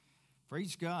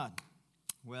Praise God.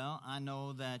 Well, I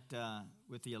know that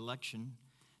with the election,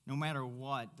 no matter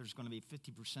what, there's going to be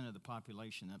 50% of the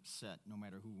population upset no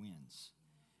matter who wins.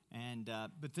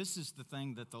 But this is the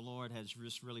thing that the Lord has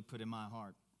just really put in my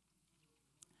heart.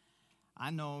 I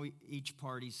know each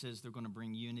party says they're going to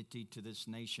bring unity to this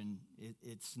nation.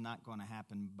 It's not going to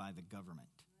happen by the government.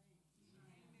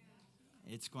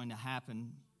 It's going to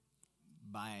happen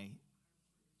by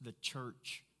the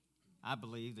church. I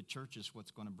believe the church is what's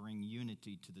going to bring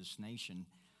unity to this nation.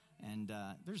 And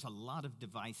there's a lot of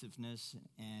divisiveness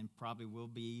and probably will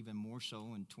be even more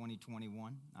so in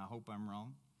 2021. I hope I'm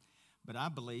wrong. But I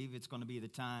believe it's going to be the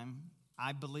time,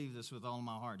 I believe this with all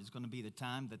my heart, it's going to be the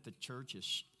time that the church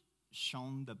is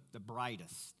shown the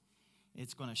brightest.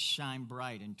 It's going to shine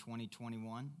bright in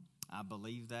 2021. I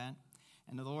believe that.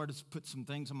 And the Lord has put some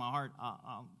things in my heart.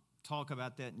 I'll talk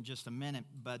about that in just a minute.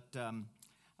 But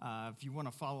if you want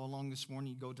to follow along this morning,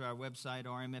 you go to our website,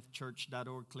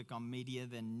 rmfchurch.org, click on Media,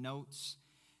 then Notes.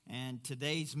 And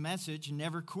today's message,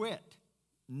 Never Quit.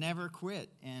 Never quit.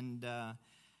 And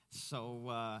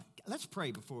so let's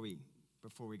pray before we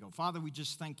go. Father, we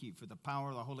just thank you for the power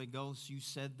of the Holy Ghost. You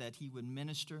said that he would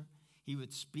minister, he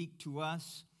would speak to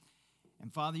us.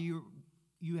 And Father,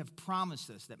 you have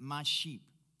promised us that my sheep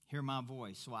hear my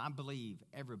voice. So I believe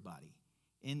everybody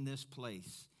in this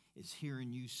place is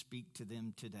hearing you speak to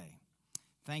them today.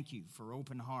 Thank you for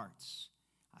open hearts.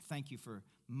 I thank you for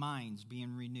minds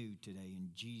being renewed today in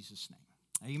Jesus'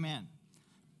 name. Amen.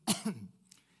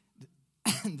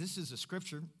 This is a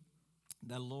scripture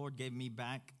that the Lord gave me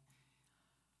back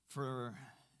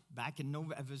in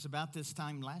November. It was about this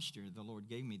time last year the Lord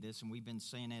gave me this, and we've been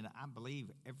saying it, I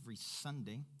believe, every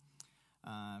Sunday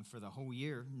for the whole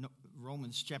year.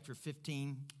 Romans chapter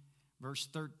 15, verse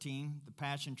 13, the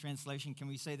Passion Translation. Can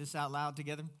we say this out loud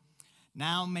together?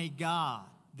 Now may God,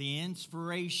 the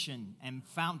inspiration and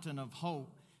fountain of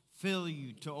hope, fill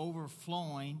you to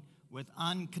overflowing with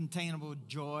uncontainable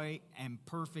joy and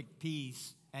perfect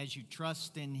peace as you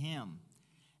trust in him.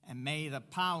 And may the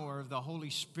power of the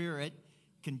Holy Spirit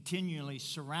continually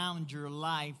surround your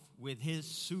life with his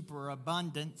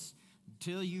superabundance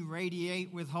until you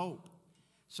radiate with hope.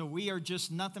 So we are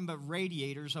just nothing but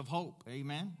radiators of hope.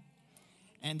 Amen.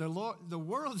 And the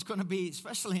world is going to be,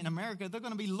 especially in America, they're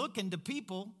going to be looking to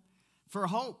people for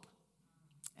hope.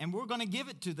 And we're going to give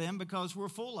it to them because we're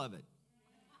full of it.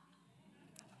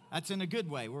 That's in a good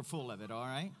way. We're full of it, all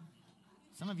right?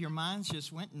 Some of your minds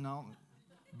just went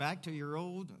back to your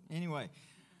old. Anyway,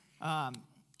 I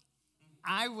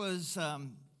was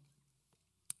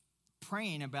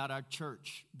praying about our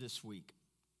church this week,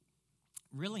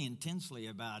 really intensely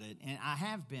about it. And I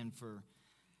have been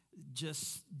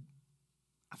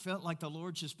I felt like the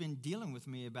Lord's just been dealing with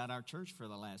me about our church for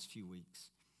the last few weeks.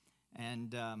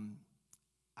 And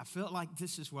I felt like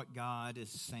this is what God is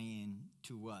saying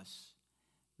to us,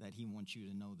 that he wants you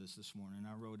to know this morning.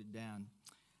 I wrote it down.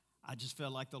 I just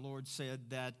felt like the Lord said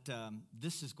that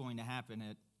this is going to happen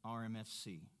at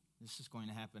RMFC. This is going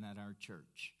to happen at our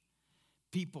church.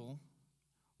 People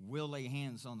will lay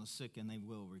hands on the sick and they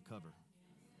will recover.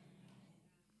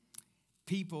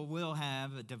 People will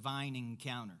have a divine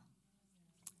encounter,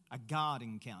 a God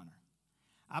encounter.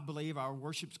 I believe our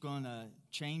worship's going to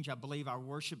change. I believe our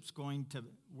worship's going to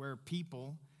where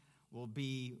people will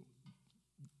be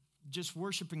just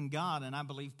worshiping God, and I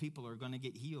believe people are going to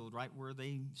get healed right where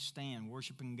they stand,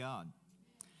 worshiping God.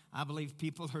 I believe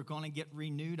people are going to get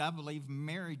renewed. I believe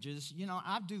marriages,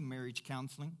 I do marriage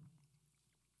counseling.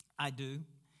 I do.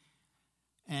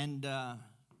 And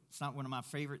it's not one of my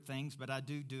favorite things, but I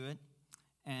do it.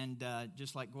 And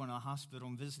just like going to a hospital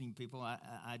and visiting people,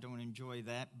 I don't enjoy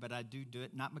that, but I do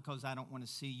it. Not because I don't want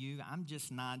to see you. I'm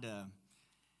just not,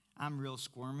 I'm real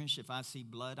squirmish. If I see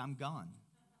blood, I'm gone.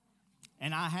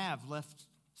 And I have left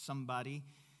somebody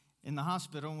in the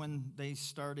hospital when they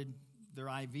started, their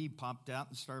IV popped out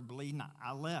and started bleeding.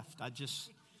 I left. I just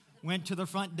went to the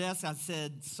front desk. I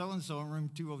said, so-and-so in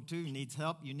room 202 needs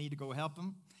help. You need to go help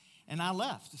them. And I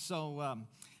left. So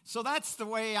that's the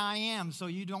way I am. So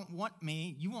you don't want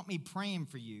me. You want me praying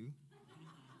for you.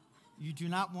 You do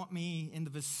not want me in the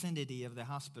vicinity of the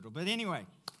hospital. But anyway,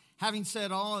 having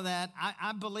said all of that,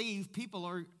 I believe people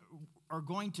are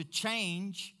going to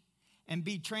change and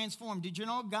be transformed. Did you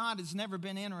know God has never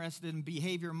been interested in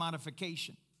behavior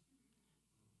modification?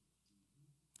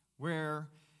 Where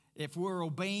if we're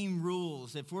obeying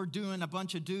rules, if we're doing a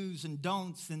bunch of do's and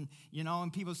don'ts, and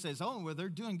people says, oh, well, they're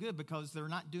doing good because they're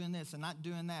not doing this and not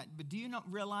doing that. But do you not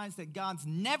realize that God's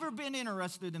never been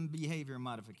interested in behavior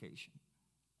modification?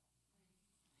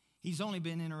 He's only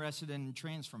been interested in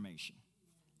transformation.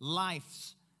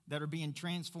 Lives that are being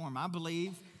transformed. I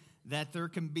believe that there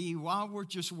can be, while we're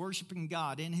just worshiping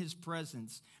God in His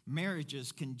presence,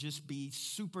 marriages can just be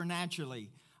supernaturally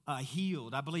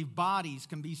healed. I believe bodies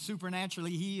can be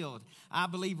supernaturally healed. I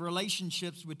believe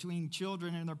relationships between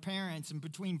children and their parents and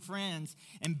between friends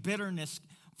and bitterness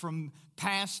from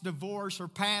past divorce or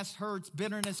past hurts,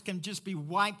 bitterness can just be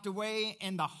wiped away,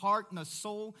 and the heart and the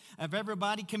soul of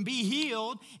everybody can be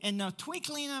healed in the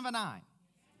twinkling of an eye.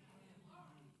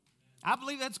 I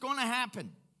believe that's going to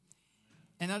happen.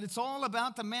 And that it's all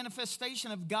about the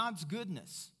manifestation of God's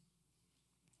goodness.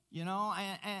 You know,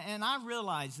 and I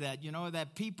realize that, you know,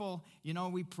 that people, you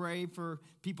know,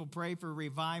 people pray for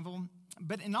revival.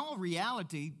 But in all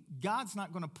reality, God's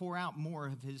not going to pour out more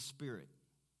of His Spirit.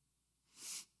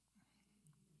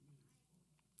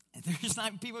 And there's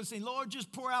not people saying, Lord,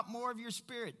 just pour out more of your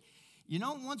Spirit. You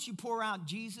know, once you pour out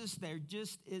Jesus, there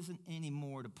just isn't any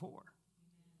more to pour.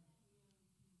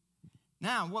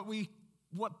 Now,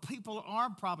 what people are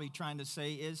probably trying to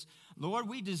say is, Lord,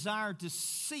 we desire to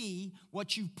see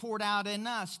what you've poured out in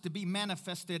us to be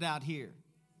manifested out here.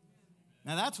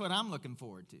 Now, that's what I'm looking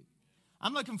forward to.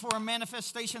 I'm looking for a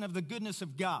manifestation of the goodness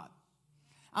of God.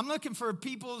 I'm looking for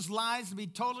people's lives to be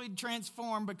totally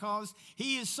transformed because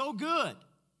He is so good.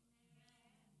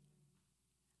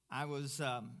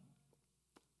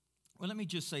 Let me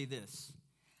just say this.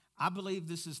 I believe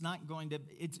this is not going to,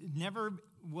 it never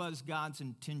was God's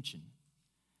intention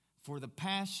for the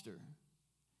pastor,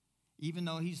 even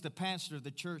though he's the pastor of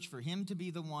the church, for him to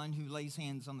be the one who lays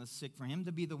hands on the sick, for him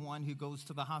to be the one who goes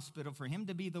to the hospital, for him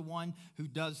to be the one who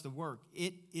does the work.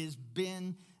 It has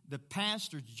been the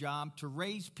pastor's job to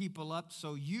raise people up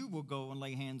so you will go and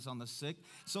lay hands on the sick,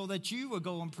 so that you will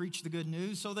go and preach the good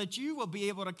news, so that you will be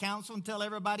able to counsel and tell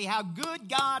everybody how good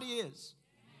God is.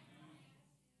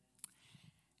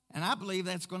 And I believe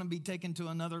that's going to be taken to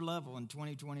another level in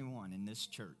 2021 in this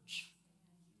church.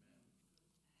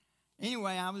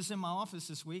 Anyway, I was in my office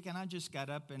this week, and I just got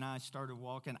up and I started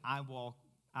walking. I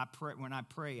pray. When I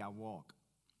pray, I walk.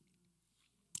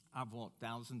 I've walked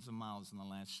thousands of miles in the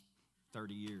last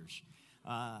 30 years.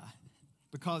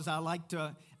 Because I like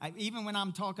to, even when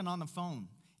I'm talking on the phone,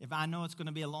 if I know it's going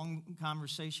to be a long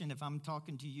conversation, if I'm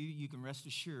talking to you, you can rest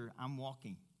assured I'm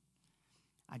walking.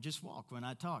 I just walk when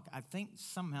I talk. I think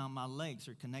somehow my legs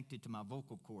are connected to my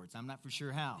vocal cords. I'm not for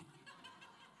sure how,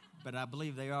 but I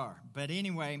believe they are. But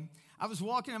anyway, I was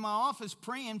walking in my office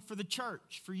praying for the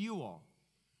church, for you all.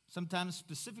 Sometimes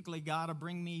specifically, God will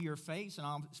bring me your face, and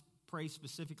I'll pray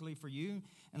specifically for you.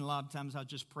 And a lot of times I'll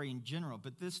just pray in general.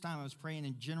 But this time I was praying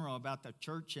in general about the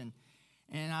church, and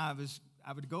I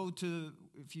would go to,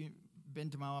 if you've been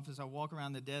to my office, I walk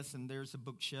around the desk, and there's a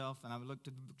bookshelf, and I would look at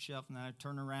the bookshelf, and then I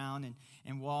turn around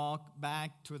and walk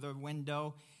back to the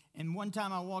window. And one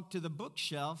time I walked to the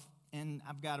bookshelf, and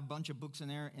I've got a bunch of books in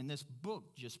there, and this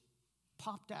book just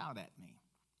popped out at me.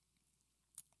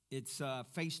 It's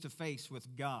Face to Face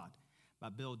with God by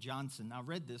Bill Johnson. I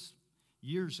read this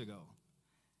years ago.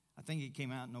 I think it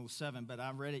came out in 2007, but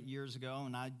I read it years ago,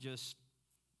 and I just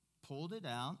pulled it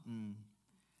out, and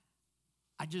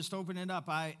I just opened it up.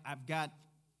 I've got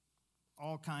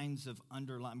all kinds of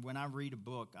underline. When I read a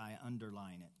book, I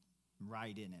underline it,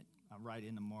 write in it. I write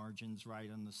in the margins, write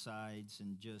on the sides,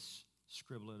 and just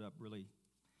scribble it up really,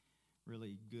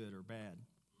 really good or bad.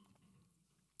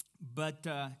 But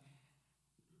I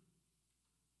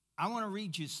want to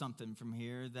read you something from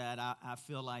here that I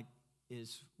feel like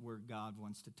is where God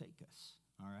wants to take us,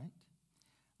 all right?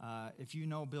 If you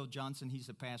know Bill Johnson, he's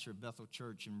the pastor of Bethel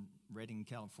Church in Redding,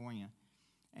 California.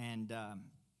 And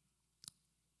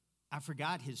I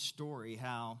forgot his story,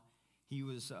 how he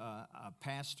was a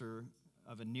pastor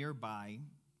of a nearby.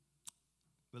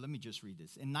 Well, let me just read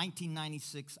this. In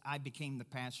 1996, I became the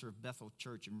pastor of Bethel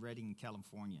Church in Redding,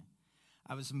 California.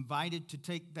 I was invited to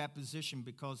take that position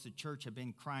because the church had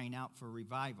been crying out for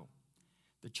revival.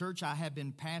 The church I had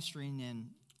been pastoring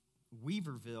in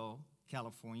Weaverville,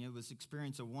 California, was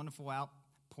experiencing a wonderful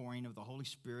outpouring of the Holy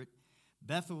Spirit.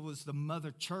 Bethel was the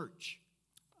mother church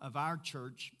of our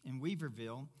church in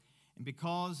Weaverville, and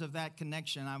because of that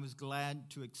connection, I was glad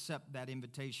to accept that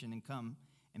invitation and come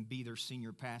and be their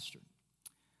senior pastor.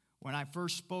 When I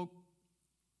first spoke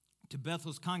to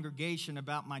Bethel's congregation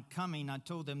about my coming, I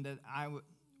told them that I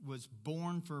was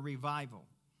born for revival.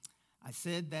 I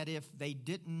said that if they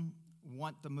didn't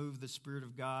want to move the Spirit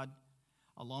of God,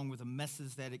 along with the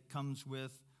messes that it comes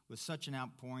with such an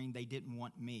outpouring, they didn't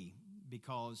want me,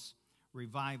 because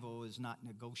revival is not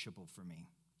negotiable for me.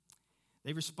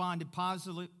 They responded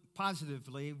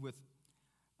positively with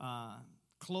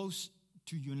close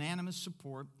to unanimous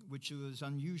support, which was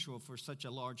unusual for such a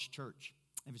large church.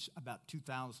 It was about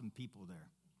 2,000 people there.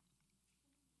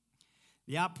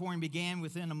 The outpouring began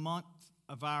within a month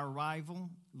of our arrival.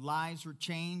 Lives were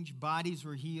changed, bodies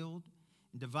were healed,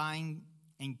 and divine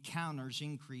encounters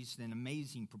increased in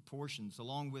amazing proportions,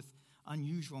 along with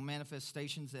unusual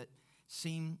manifestations that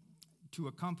seemed to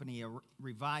accompany a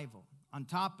revival. On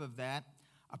top of that,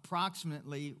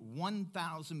 approximately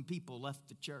 1,000 people left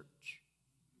the church.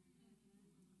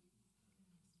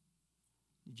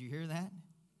 Did you hear that?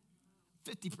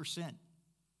 50%.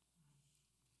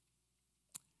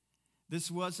 This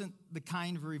wasn't the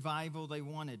kind of revival they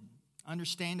wanted.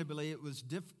 Understandably, it was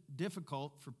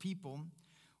difficult for people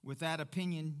with that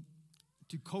opinion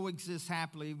to coexist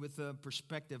happily with the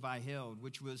perspective I held,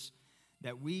 which was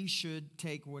that we should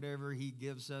take whatever he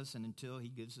gives us and until he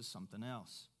gives us something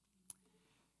else.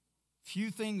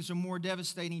 Few things are more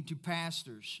devastating to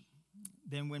pastors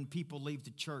than when people leave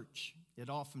the church. It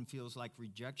often feels like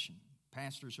rejection.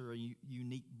 Pastors are a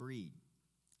unique breed.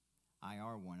 I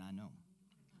are one, I know.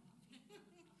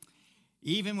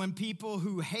 Even when people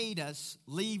who hate us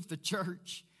leave the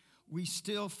church, we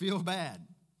still feel bad.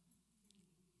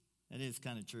 That is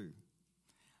kind of true.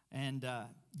 And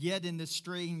yet in this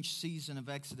strange season of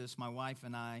Exodus, my wife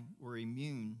and I were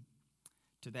immune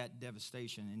to that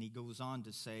devastation. And he goes on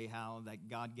to say how that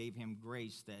God gave him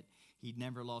grace, that he'd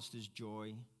never lost his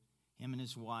joy, him and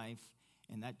his wife.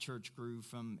 And that church grew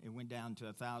from, it went down to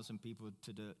 1,000 people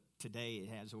to today it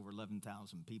has over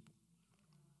 11,000 people.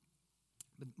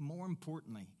 But more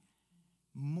importantly,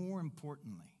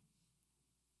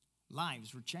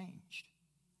 lives were changed.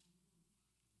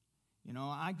 You know,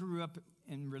 I grew up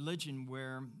in religion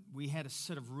where we had a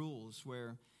set of rules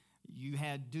where you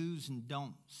had do's and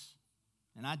don'ts.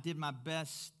 And I did my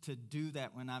best to do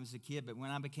that when I was a kid, but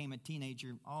when I became a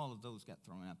teenager, all of those got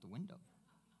thrown out the window.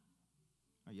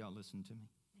 Are y'all listening to me?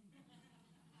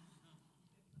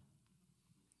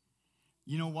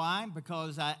 You know why?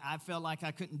 Because I felt like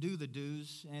I couldn't do the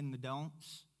do's and the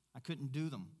don'ts. I couldn't do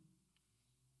them.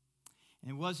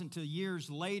 And it wasn't until years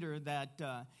later that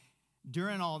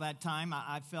during all that time,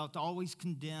 I felt always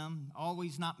condemned,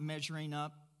 always not measuring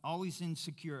up, always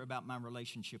insecure about my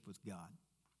relationship with God.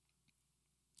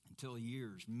 Until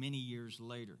many years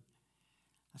later,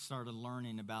 I started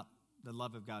learning about the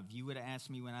love of God. If you would have asked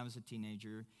me when I was a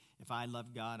teenager if I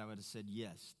loved God, I would have said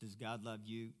yes. Does God love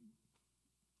you?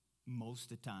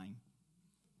 Most of the time.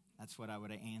 That's what I would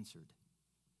have answered.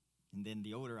 And then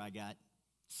the older I got,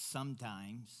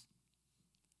 sometimes,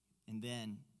 and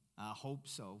then I hope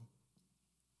so.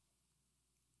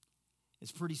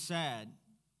 It's pretty sad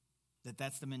that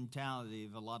that's the mentality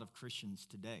of a lot of Christians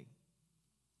today.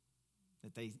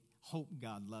 That they hope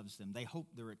God loves them. They hope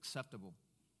they're acceptable.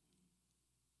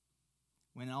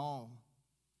 When all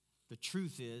the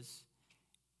truth is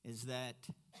that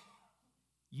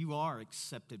you are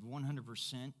accepted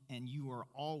 100% and you are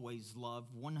always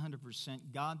loved 100%.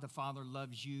 God the Father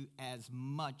loves you as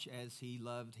much as he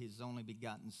loved his only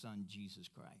begotten Son, Jesus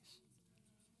Christ.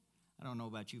 I don't know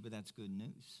about you, but that's good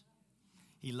news.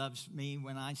 He loves me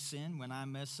when I sin, when I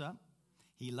mess up.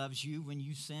 He loves you when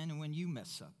you sin and when you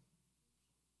mess up.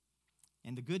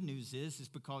 And the good news is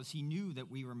because he knew that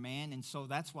we were man, and so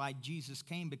that's why Jesus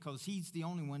came, because he's the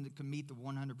only one that can meet the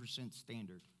 100%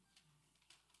 standard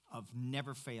of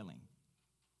never failing.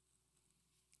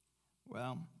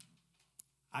 Well,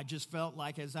 I just felt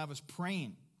like as I was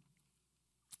praying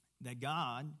that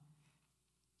God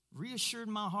reassured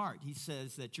my heart. He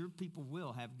says that your people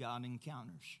will have God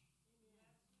encounters.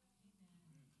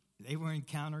 They will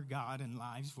encounter God and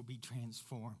lives will be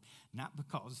transformed. Not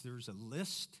because there's a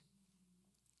list,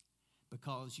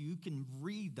 because you can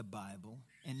read the Bible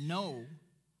and know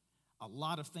a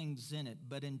lot of things in it,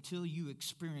 but until you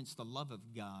experience the love of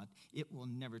God, it will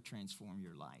never transform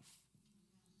your life.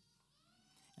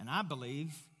 And I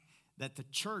believe that the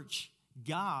church,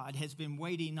 God has been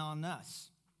waiting on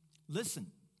us. Listen,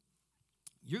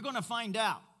 you're going to find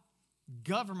out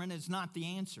government is not the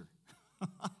answer.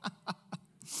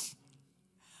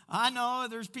 I know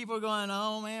there's people going,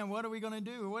 oh man, what are we going to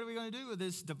do? What are we going to do with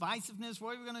this divisiveness?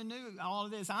 What are we going to do? All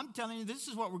of this. I'm telling you, this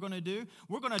is what we're going to do.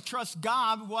 We're going to trust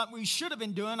God, what we should have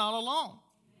been doing all along.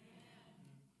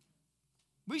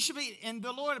 We should be, and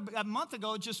the Lord a month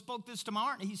ago just spoke this to my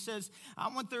heart. He says, I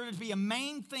want there to be a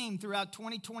main theme throughout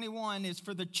 2021 is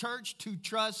for the church to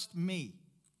trust me.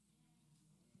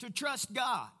 To trust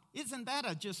God. Isn't that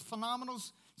a just phenomenal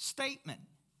statement?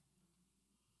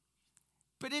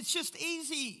 But it's just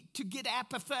easy to get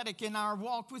apathetic in our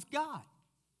walk with God.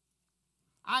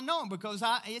 I know because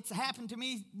it's happened to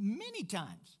me many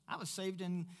times. I was saved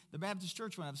in the Baptist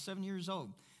church when I was 7 years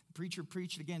old. The preacher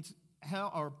preached against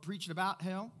hell or preached about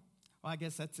hell. Well, I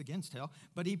guess that's against hell.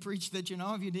 But he preached that,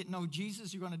 if you didn't know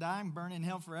Jesus, you're going to die and burn in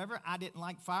hell forever. I didn't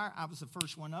like fire. I was the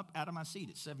first one up out of my seat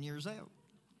at 7 years old.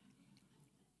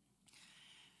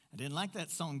 I didn't like that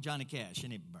song, Johnny Cash,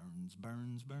 and it burns,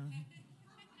 burns, burns.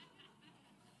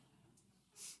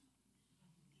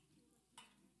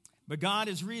 But God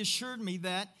has reassured me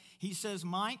that he says,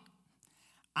 Mike,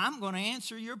 I'm going to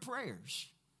answer your prayers.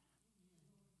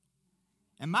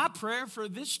 And my prayer for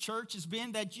this church has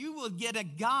been that you will get a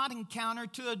God encounter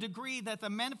to a degree that the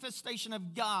manifestation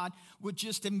of God would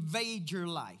just invade your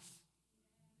life.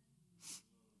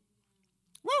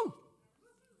 Woo!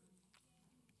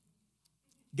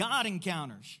 God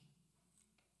encounters.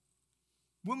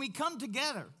 When we come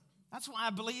together, that's why I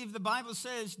believe the Bible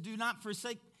says, do not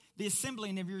forsake the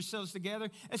assembling of yourselves together,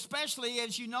 especially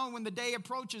as you know when the day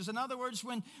approaches. In other words,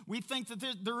 when we think that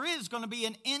there is going to be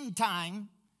an end time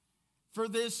for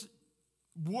this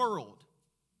world.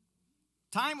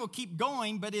 Time will keep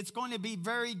going, but it's going to be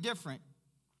very different.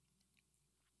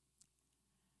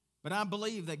 But I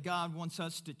believe that God wants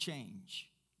us to change.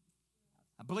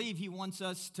 I believe he wants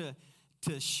us to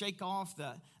shake off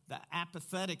the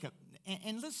apathetic.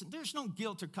 And listen, there's no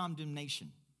guilt or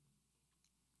condemnation.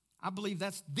 I believe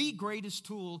that's the greatest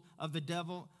tool of the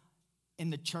devil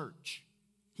in the church.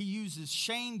 He uses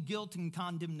shame, guilt, and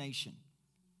condemnation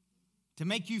to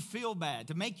make you feel bad,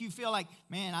 to make you feel like,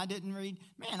 man, I didn't read.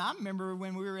 Man, I remember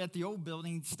when we were at the old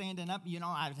building standing up,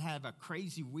 I'd have a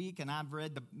crazy week, and I've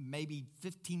read maybe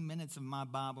 15 minutes of my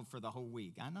Bible for the whole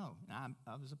week. I know.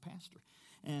 I was a pastor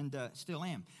and still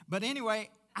am. But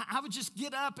anyway, I would just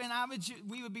get up and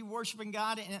we would be worshiping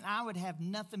God, and I would have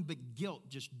nothing but guilt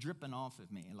just dripping off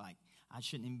of me. Like I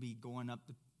shouldn't even be going up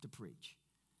to preach.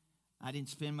 I didn't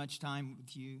spend much time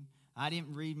with you. I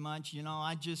didn't read much.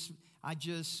 I just.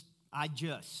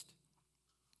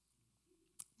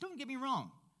 Don't get me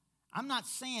wrong. I'm not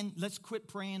saying let's quit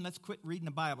praying, let's quit reading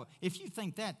the Bible. If you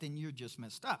think that, then you're just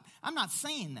messed up. I'm not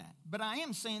saying that. But I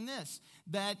am saying this,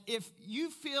 that if you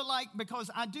feel like, because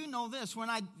I do know this, when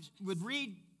I would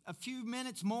read a few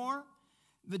minutes more,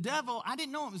 the devil, I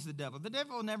didn't know it was the devil. The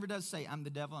devil never does say, I'm the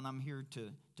devil and I'm here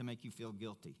to make you feel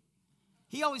guilty.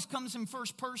 He always comes in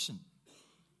first person.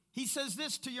 He says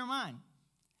this to your mind,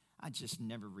 I just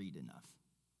never read enough.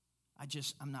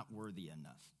 I'm not worthy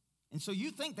enough. And so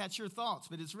you think that's your thoughts,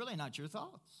 but it's really not your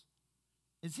thoughts.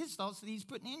 It's his thoughts that he's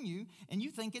putting in you, and you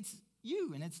think it's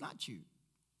you, and it's not you.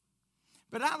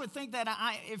 But I would think that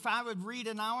if I would read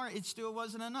an hour, it still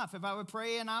wasn't enough. If I would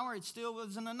pray an hour, it still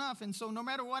wasn't enough. And so no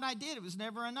matter what I did, it was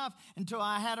never enough until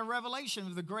I had a revelation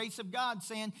of the grace of God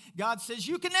saying, God says,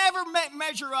 you can never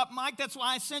measure up, Mike. That's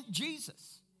why I sent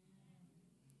Jesus.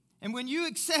 And when you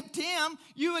accept him,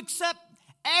 you accept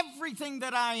everything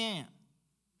that I am.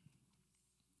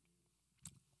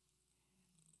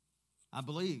 I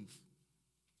believe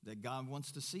that God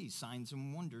wants to see signs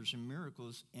and wonders and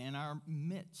miracles in our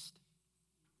midst.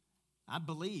 I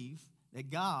believe that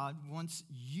God wants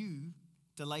you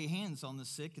to lay hands on the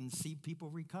sick and see people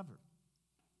recover.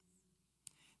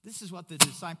 This is what the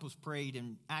disciples prayed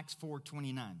in Acts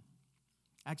 4:29.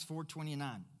 Acts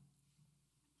 4:29.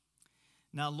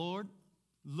 Now, Lord,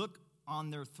 look on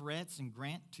their threats and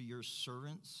grant to your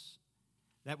servants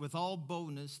that with all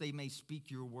boldness they may speak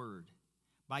your word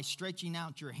by stretching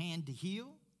out your hand to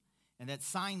heal, and that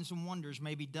signs and wonders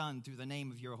may be done through the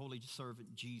name of your holy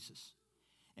servant Jesus.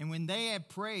 And when they had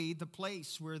prayed, the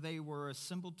place where they were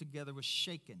assembled together was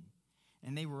shaken,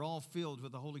 and they were all filled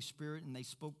with the Holy Spirit, and they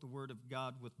spoke the word of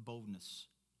God with boldness.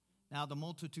 Now the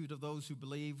multitude of those who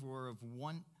believed were of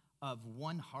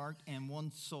one heart and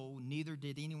one soul. Neither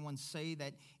did anyone say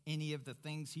that any of the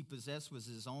things he possessed was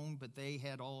his own, but they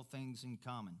had all things in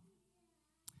common.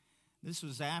 This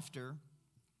was after,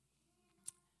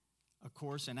 of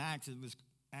course, in Acts, it was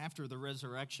after the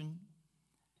resurrection.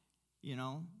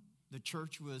 The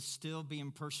church was still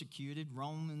being persecuted.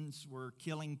 Romans were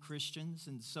killing Christians,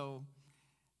 and so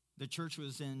the church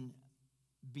was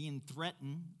being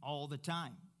threatened all the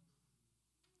time.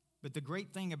 But the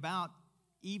great thing about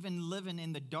even living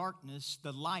in the darkness,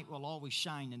 the light will always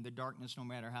shine in the darkness no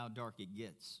matter how dark it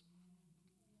gets.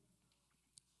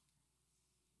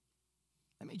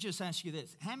 Let me just ask you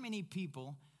this. How many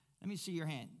people, let me see your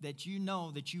hand, that you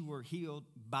know that you were healed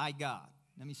by God?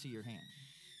 Let me see your hand.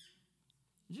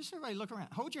 Just everybody look around.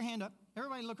 Hold your hand up.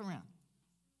 Everybody look around.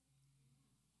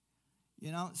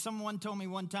 Someone told me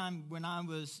one time when I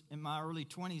was in my early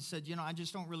 20s, said, I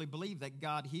just don't really believe that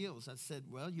God heals. I said,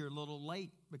 well, you're a little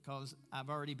late because I've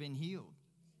already been healed.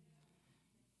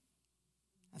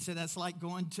 I said, that's like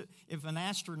if an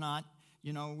astronaut,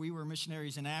 we were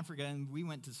missionaries in Africa, and we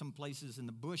went to some places in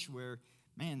the bush where,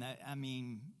 the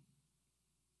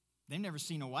They've never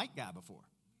seen a white guy before,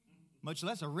 much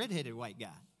less a red-headed white guy.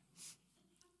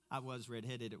 I was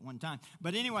red-headed at one time.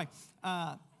 But anyway,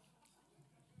 but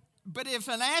if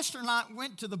an astronaut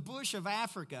went to the bush of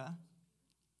Africa,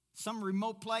 some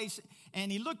remote place,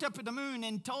 and he looked up at the moon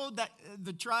and told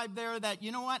the tribe there that,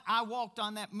 you know what, I walked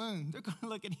on that moon, they're going to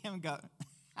look at him and go,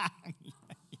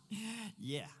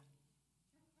 yeah.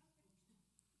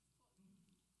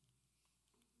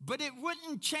 But it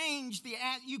wouldn't change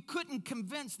you couldn't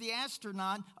convince the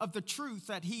astronaut of the truth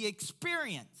that he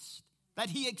experienced.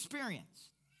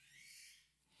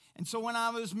 And so when I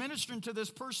was ministering to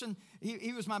this person,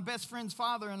 he was my best friend's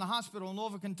father in the hospital in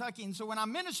Louisville, Kentucky. And so when I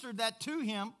ministered that to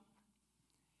him,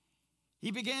 he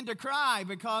began to cry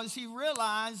because he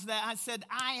realized that I said,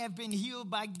 I have been healed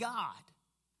by God.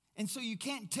 And so you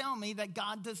can't tell me that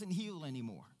God doesn't heal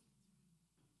anymore.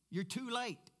 You're too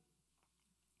late.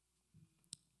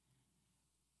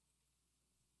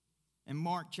 In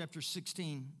Mark chapter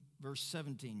 16, verse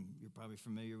 17, you're probably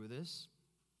familiar with this.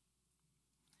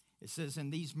 It says,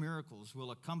 and these miracles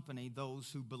will accompany those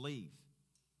who believe.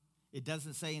 It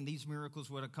doesn't say, and these miracles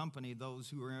would accompany those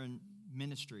who are in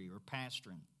ministry or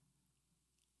pastoring.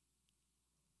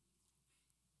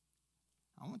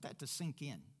 I want that to sink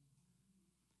in.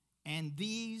 And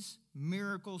these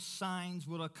miracle signs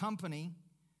will accompany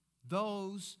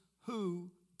those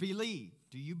who believe.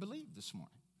 Do you believe this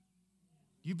morning?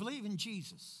 Do you believe in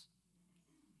Jesus?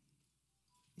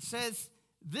 It says,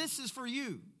 this is for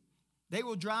you. They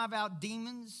will drive out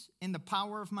demons in the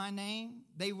power of my name.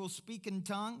 They will speak in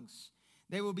tongues.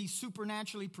 They will be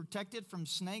supernaturally protected from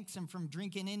snakes and from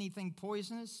drinking anything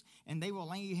poisonous. And they will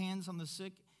lay hands on the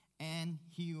sick and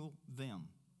heal them.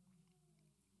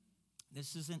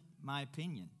 This isn't my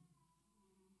opinion.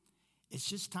 It's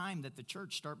just time that the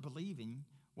church start believing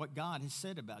what God has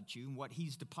said about you and what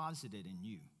he's deposited in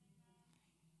you.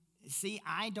 See,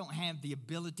 I don't have the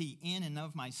ability in and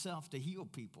of myself to heal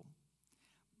people.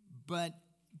 But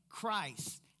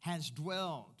Christ has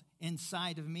dwelled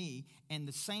inside of me, and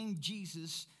the same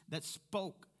Jesus that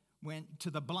spoke to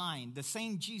the blind, the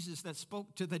same Jesus that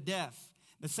spoke to the deaf,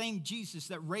 the same Jesus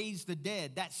that raised the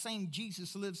dead, that same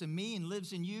Jesus lives in me and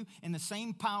lives in you, and the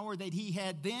same power that he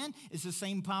had then is the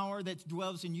same power that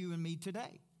dwells in you and me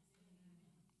today.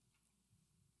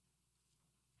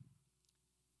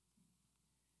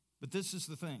 But this is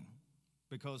the thing,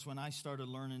 because when I started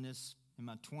learning this in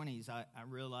my 20s, I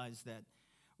realized that,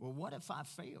 well, what if I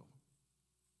fail?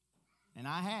 And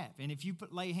I have. And if you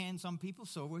lay hands on people,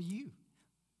 so will you.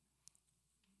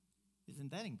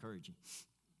 Isn't that encouraging?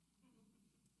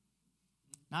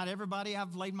 Not everybody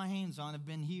I've laid my hands on have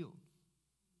been healed.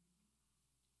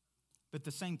 But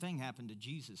the same thing happened to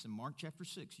Jesus in Mark chapter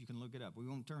 6. You can look it up. We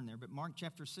won't turn there. But Mark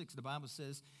chapter 6, the Bible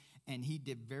says, and he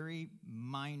did very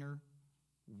minor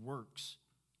works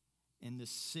in this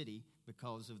city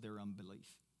because of their unbelief.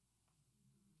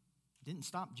 It didn't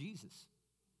stop Jesus.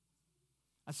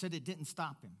 I said it didn't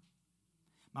stop him.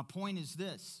 My point is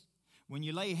this. When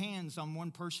you lay hands on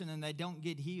one person and they don't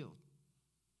get healed,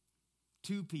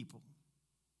 2 people,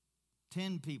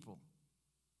 10 people,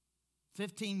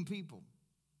 15 people,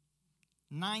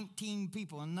 19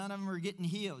 people, and none of them are getting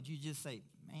healed, you just say,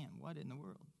 man, what in the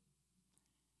world?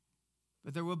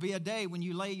 But there will be a day when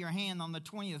you lay your hand on the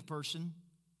 20th person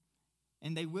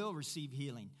and they will receive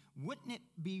healing. Wouldn't it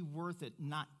be worth it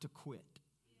not to quit?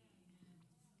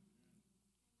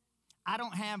 I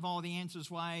don't have all the answers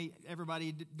why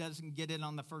everybody doesn't get it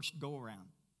on the first go around.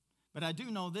 But I do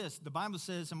know this. The Bible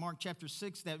says in Mark chapter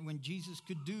 6 that when Jesus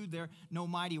could do their no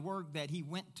mighty work, that he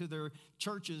went to their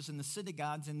churches and the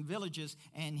synagogues and villages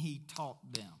and he taught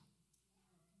them.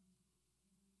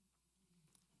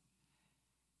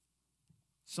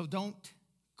 So don't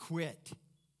quit.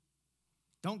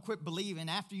 Don't quit believing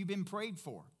after you've been prayed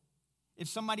for. If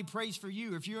somebody prays for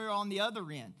you, if you're on the other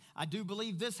end, I do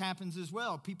believe this happens as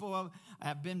well. People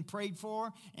have been prayed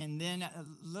for, and then a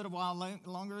little while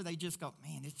longer, they just go,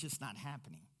 man, it's just not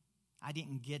happening. I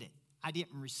didn't get it. I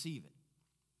didn't receive it.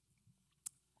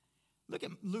 Look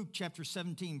at Luke chapter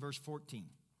 17, verse 14.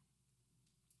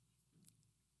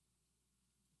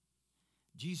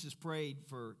 Jesus prayed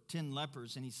for 10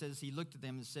 lepers, and he says he looked at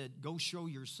them and said, go show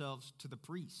yourselves to the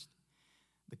priest.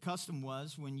 The custom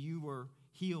was when you were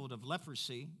healed of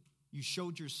leprosy, you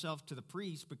showed yourself to the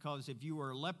priest, because if you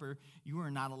were a leper, you were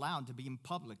not allowed to be in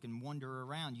public and wander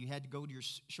around. You had to go to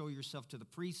show yourself to the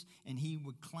priest, and he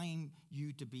would claim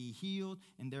you to be healed,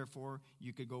 and therefore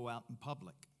you could go out in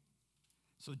public.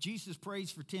 So Jesus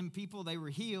prays for 10 people. They were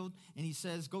healed, and he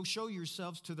says, go show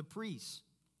yourselves to the priest.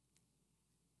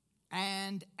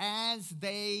 And as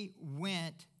they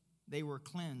went, they were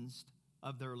cleansed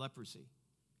of their leprosy.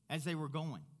 As they were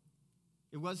going.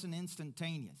 It wasn't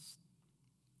instantaneous.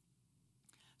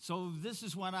 So this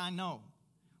is what I know.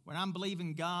 When I'm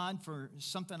believing God for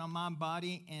something on my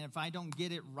body, and if I don't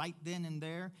get it right then and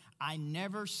there, I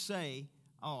never say,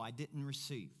 oh, I didn't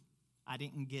receive. I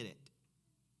didn't get it.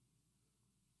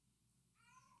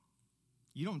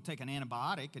 You don't take an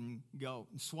antibiotic and go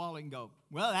and swallow it and go,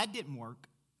 well, that didn't work.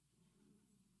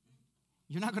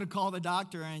 You're not going to call the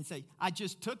doctor and say, I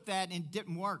just took that and it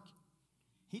didn't work.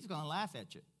 He's going to laugh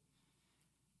at you.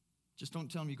 Just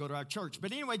don't tell him you go to our church.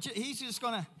 But anyway, he's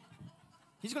going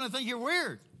to think you're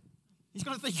weird. He's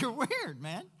going to think you're weird,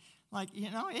 man. Like,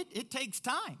 it takes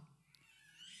time.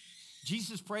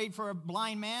 Jesus prayed for a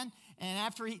blind man,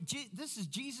 and this is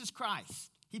Jesus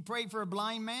Christ. He prayed for a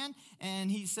blind man,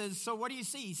 and he says, so what do you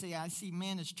see? He said, I see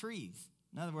men as trees.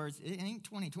 In other words, it ain't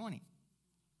 2020.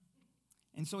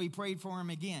 And so he prayed for him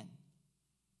again.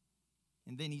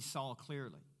 And then he saw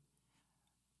clearly.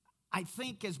 I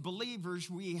think as believers,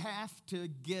 we have to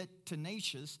get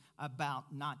tenacious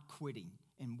about not quitting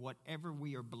in whatever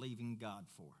we are believing God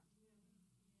for.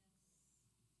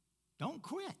 Don't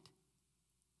quit.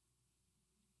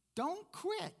 Don't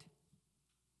quit.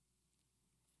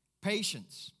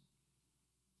 Patience.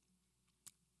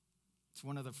 It's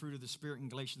one of the fruit of the Spirit in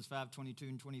Galatians 5:22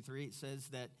 and 23. It says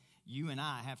that you and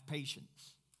I have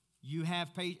patience. You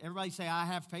have patience. Everybody say, I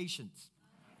have patience.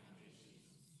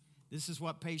 This is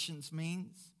what patience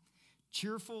means.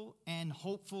 Cheerful and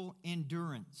hopeful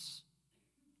endurance.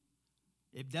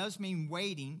 It does mean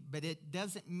waiting, but it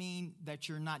doesn't mean that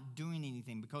you're not doing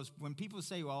anything. Because when people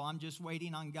say, well, I'm just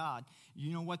waiting on God,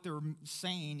 you know what they're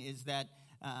saying is that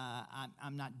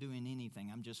I'm not doing anything.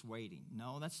 I'm just waiting.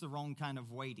 No, that's the wrong kind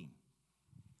of waiting.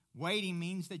 Waiting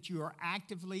means that you are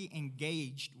actively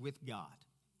engaged with God.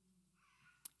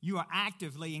 You are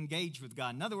actively engaged with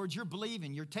God. In other words, you're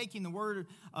believing. You're taking the word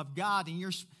of God, and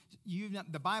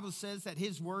the Bible says that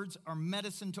his words are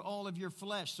medicine to all of your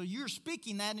flesh. So you're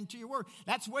speaking that into your word.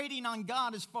 That's waiting on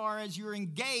God as far as you're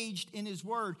engaged in his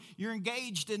word. You're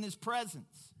engaged in his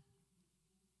presence.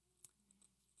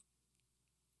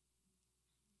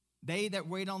 They that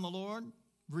wait on the Lord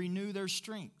renew their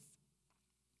strength.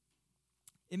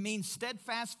 It means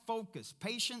steadfast focus.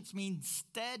 Patience means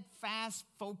steadfast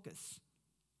focus.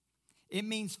 It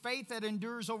means faith that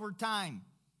endures over time,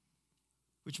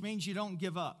 which means you don't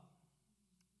give up.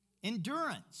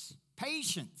 Endurance,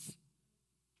 patience.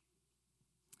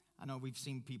 I know we've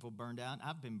seen people burned out.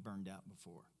 I've been burned out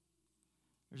before.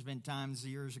 There's been times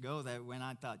years ago that when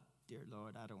I thought, dear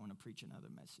Lord, I don't want to preach another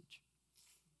message.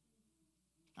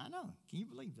 I know. Can you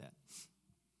believe that?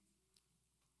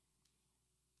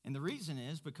 And the reason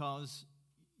is because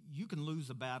you can lose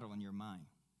a battle in your mind.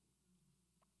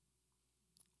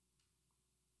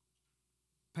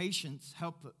 Patience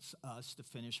helps us to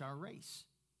finish our race.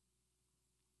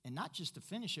 And not just to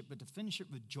finish it, but to finish it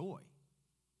with joy.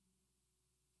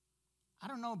 I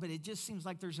don't know, but it just seems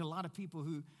like there's a lot of people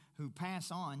who pass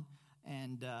on,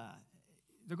 and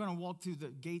they're going to walk through the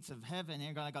gates of heaven, and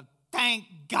they're going to go, thank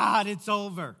God it's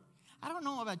over. I don't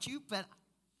know about you, but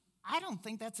I don't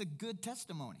think that's a good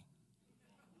testimony.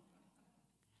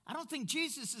 I don't think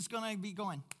Jesus is going to be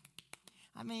going,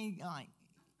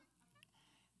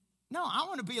 no, I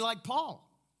want to be like Paul.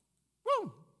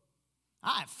 Woo!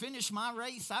 I finished my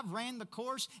race. I've ran the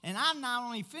course. And I've not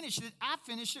only finished it, I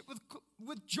finished it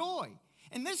with joy.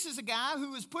 And this is a guy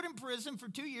who was put in prison for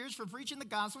 2 years for preaching the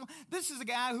gospel. This is a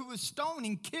guy who was stoned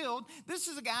and killed. This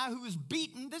is a guy who was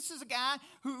beaten. This is a guy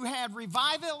who had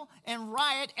revival and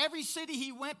riot. Every city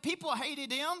he went, people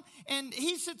hated him. And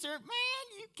he sits there,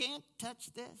 man, you can't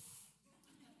touch this.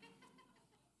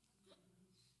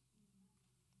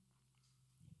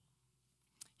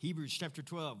 Hebrews chapter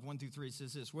 12, 1-3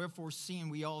 says this, wherefore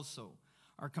seeing we also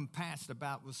are compassed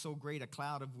about with so great a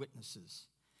cloud of witnesses,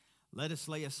 let us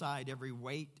lay aside every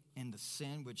weight and the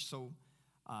sin which so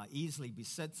easily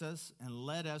besets us, and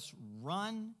let us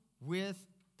run with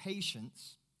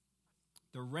patience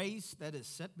the race that is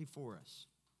set before us,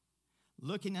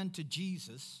 looking unto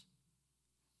Jesus,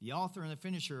 the author and the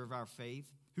finisher of our faith,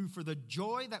 who for the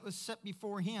joy that was set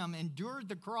before him endured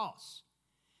the cross,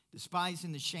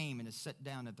 despising the shame, and is set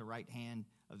down at the right hand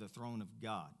of the throne of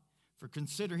God. For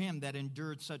consider him that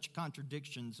endured such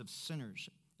contradictions of sinners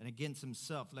and against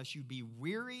himself, lest you be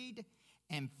wearied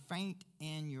and faint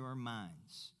in your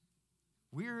minds.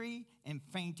 Weary and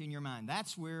faint in your mind.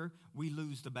 That's where we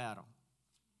lose the battle.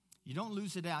 You don't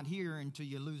lose it out here until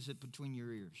you lose it between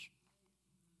your ears.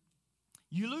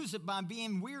 You lose it by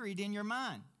being wearied in your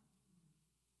mind.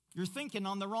 You're thinking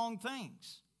on the wrong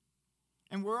things.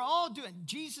 And we're all doing,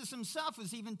 Jesus himself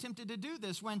was even tempted to do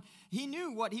this when he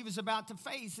knew what he was about to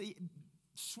face.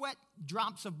 sweat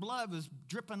drops of blood was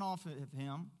dripping off of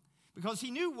him because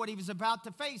he knew what he was about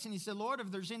to face. And he said, Lord,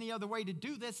 if there's any other way to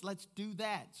do this, let's do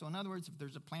that. So in other words, if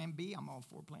there's a plan B, I'm all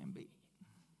for plan B.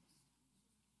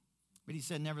 But he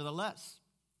said, nevertheless.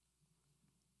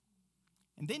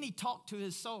 And then he talked to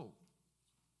his soul.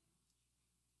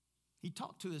 He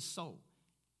talked to his soul.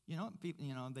 People,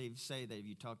 they say that if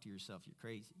you talk to yourself, you're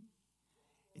crazy.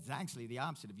 It's actually the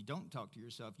opposite. If you don't talk to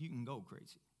yourself, you can go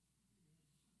crazy.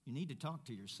 You need to talk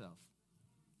to yourself.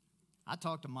 I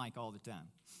talk to Mike all the time.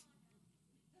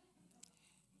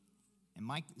 And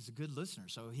Mike is a good listener,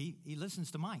 so he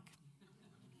listens to Mike.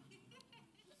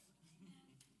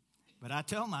 But I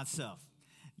tell myself,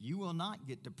 you will not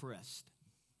get depressed.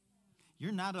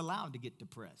 You're not allowed to get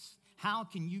depressed. How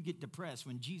can you get depressed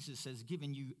when Jesus has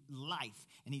given you life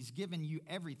and he's given you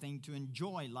everything to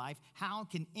enjoy life? How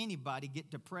can anybody get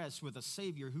depressed with a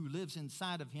Savior who lives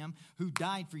inside of him, who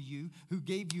died for you, who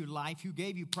gave you life, who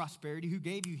gave you prosperity, who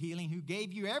gave you healing, who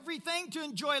gave you everything to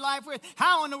enjoy life with?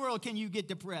 How in the world can you get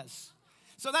depressed?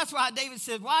 So that's why David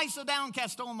said, why so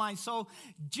downcast, O my soul?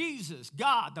 Jesus,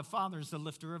 God, the Father, is the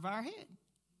lifter of our head.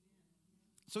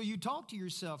 So you talk to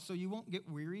yourself so you won't get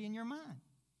weary in your mind.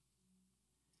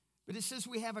 But it says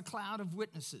we have a cloud of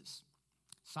witnesses.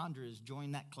 Sandra has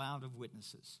joined that cloud of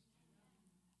witnesses.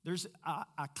 There's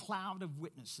a cloud of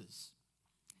witnesses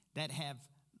that have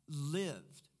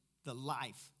lived the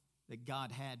life that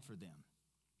God had for them.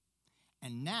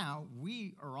 And now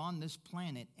we are on this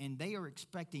planet and they are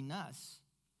expecting us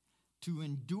to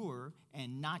endure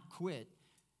and not quit,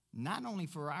 not only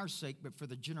for our sake, but for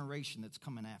the generation that's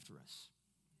coming after us.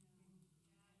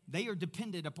 They are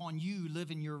dependent upon you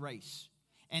living your race.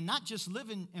 And not just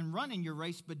living and running your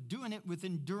race, but doing it with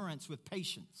endurance, with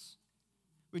patience,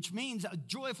 which means a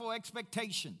joyful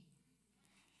expectation.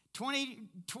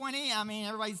 2020,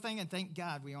 everybody's thinking, thank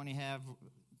God we only have,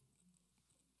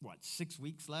 6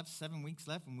 weeks left, 7 weeks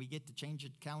left, and we get to change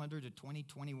the calendar to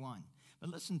 2021. But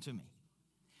listen to me.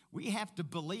 We have to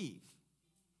believe.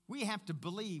 We have to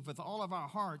believe with all of our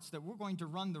hearts that we're going to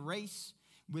run the race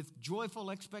with joyful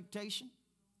expectation.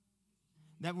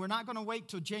 That we're not going to wait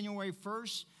till January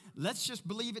 1st. Let's just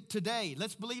believe it today.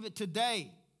 Let's believe it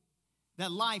today.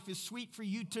 That life is sweet for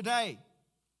you today.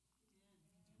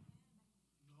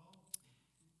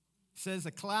 It says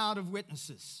a cloud of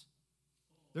witnesses.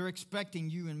 They're expecting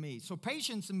you and me. So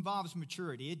patience involves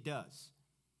maturity. It does.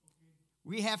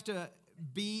 We have to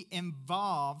be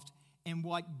involved in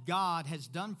what God has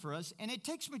done for us. And it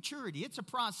takes maturity. It's a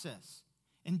process.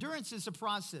 Endurance is a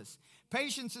process.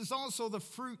 Patience is also the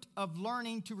fruit of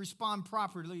learning to respond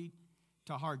properly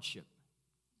to hardship.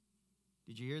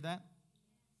 Did you hear that?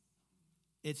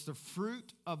 It's the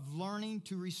fruit of learning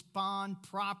to respond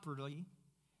properly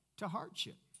to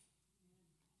hardship.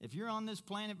 If you're on this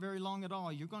planet very long at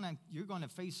all, you're going to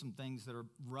face some things that are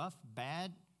rough,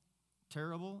 bad,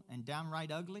 terrible, and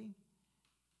downright ugly.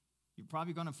 You're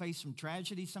probably going to face some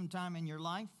tragedy sometime in your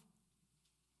life.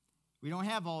 We don't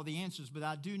have all the answers, but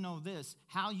I do know this.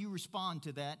 How you respond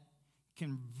to that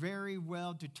can very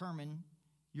well determine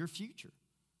your future.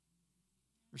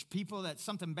 There's people that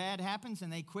something bad happens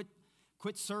and they quit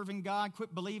serving God,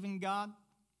 quit believing God.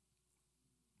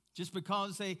 Just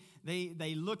because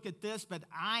they look at this, but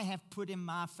I have put in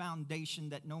my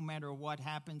foundation that no matter what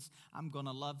happens, I'm going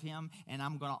to love him, and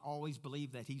I'm going to always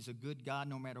believe that he's a good God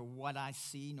no matter what I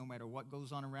see, no matter what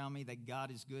goes on around me, that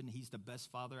God is good and he's the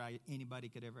best father anybody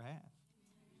could ever have.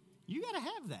 You got to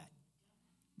have that.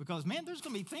 Because, man, there's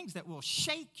going to be things that will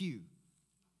shake you.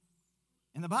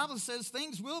 And the Bible says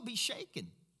things will be shaken.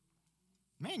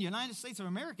 Man, the United States of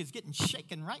America is getting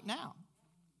shaken right now.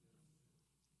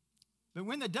 But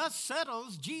when the dust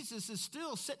settles, Jesus is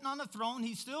still sitting on the throne.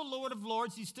 He's still Lord of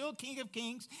Lords. He's still King of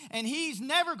Kings. And he's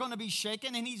never going to be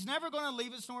shaken. And he's never going to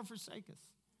leave us nor forsake us.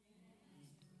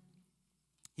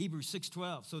 Hebrews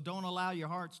 6:12. So don't allow your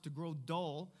hearts to grow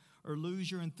dull or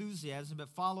lose your enthusiasm, but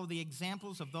follow the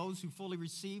examples of those who fully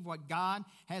receive what God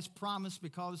has promised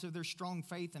because of their strong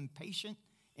faith and patient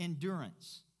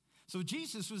endurance. So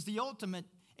Jesus was the ultimate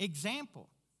example.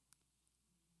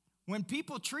 When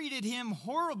people treated him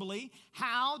horribly,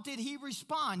 how did he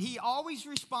respond? He always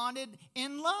responded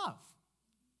in love.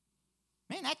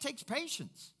 Man, that takes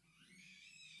patience.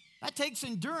 That takes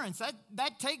endurance.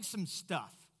 That takes some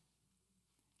stuff.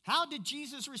 How did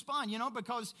Jesus respond?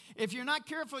 Because if you're not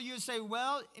careful, you say,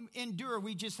 well, endure.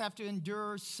 We just have to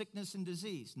endure sickness and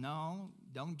disease. No,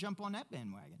 don't jump on that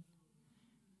bandwagon.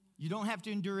 You don't have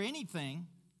to endure anything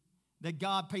that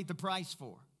God paid the price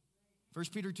for. 1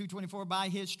 Peter 2:24, by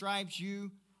his stripes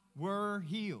you were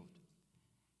healed.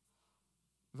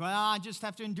 Well, I just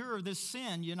have to endure this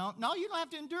sin, you know. No, you don't have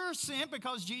to endure sin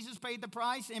because Jesus paid the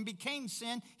price and became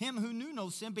sin. Him who knew no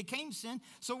sin became sin.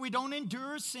 So we don't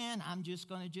endure sin. I'm just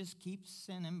going to just keep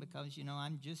sinning because, you know, I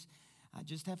just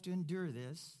have to endure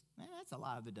this. Man, that's a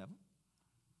lie of the devil.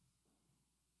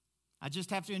 I just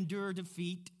have to endure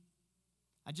defeat.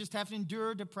 I just have to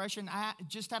endure depression. I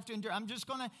just have to endure. I'm just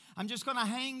gonna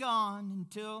hang on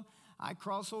until I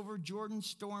cross over Jordan.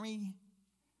 Stormy.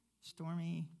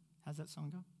 How's that song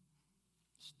go?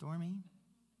 Stormy.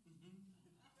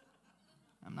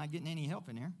 I'm not getting any help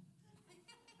in here.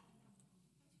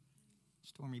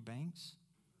 Stormy Banks.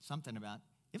 Something about,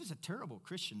 it was a terrible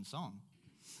Christian song.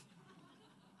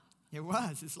 It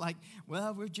was. It's like,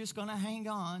 well, we're just going to hang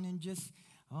on and just,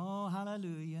 oh,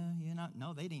 hallelujah. You know,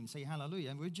 no, they didn't say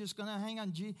hallelujah. We're just going to hang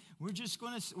on.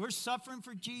 We're suffering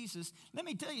for Jesus. Let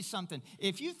me tell you something.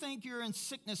 If you think you're in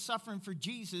sickness suffering for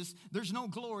Jesus, there's no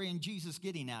glory in Jesus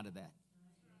getting out of that.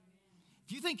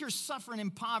 If you think you're suffering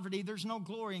in poverty, there's no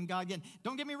glory in God getting.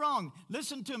 Don't get me wrong.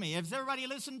 Listen to me. If everybody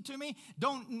listen to me,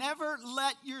 don't never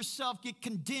let yourself get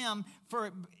condemned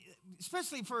for,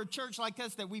 especially for a church like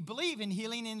us that we believe in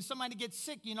healing, and somebody gets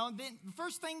sick, you know, then the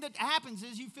first thing that happens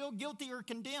is you feel guilty or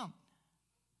condemned.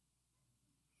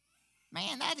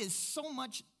 Man, that is so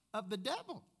much of the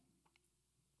devil.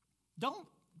 Don't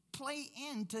play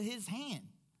into his hand.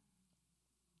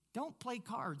 Don't play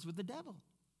cards with the devil.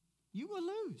 You will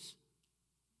lose.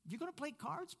 If you're going to play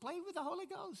cards, play with the Holy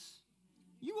Ghost.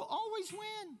 You will always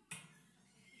win.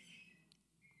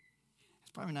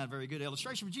 It's probably not a very good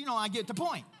illustration, but you know I get the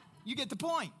point. You get the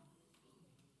point.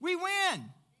 We win.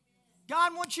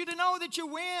 God wants you to know that you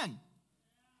win.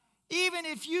 Even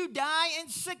if you die in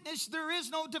sickness, there is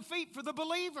no defeat for the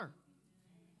believer.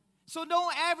 So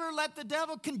don't ever let the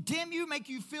devil condemn you, make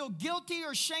you feel guilty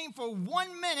or shame for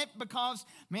 1 minute because,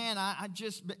 man, I've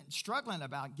just been struggling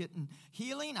about getting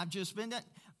healing. I've just been that.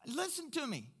 Listen to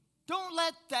me. Don't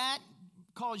let that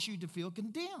cause you to feel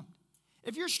condemned.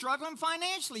 If you're struggling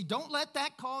financially, don't let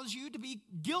that cause you to be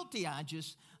guilty. I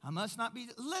must not be.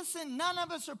 Listen, none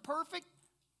of us are perfect.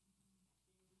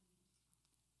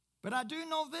 But I do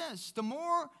know this. The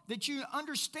more that you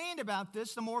understand about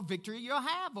this, the more victory you'll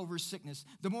have over sickness.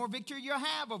 The more victory you'll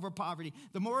have over poverty.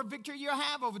 The more victory you'll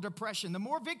have over depression. The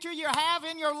more victory you have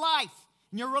in your life,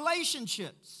 in your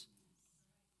relationships.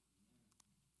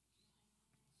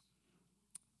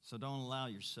 So don't allow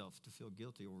yourself to feel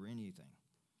guilty over anything.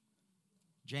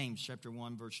 James chapter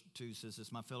 1 verse 2 says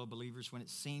this, my fellow believers, when it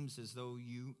seems as though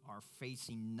you are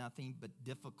facing nothing but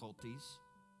difficulties.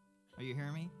 Are you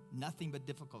hearing me? Nothing but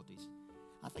difficulties.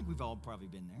 I think we've all probably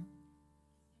been there.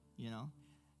 You know,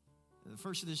 the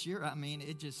first of this year, I mean,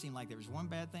 it just seemed like there was one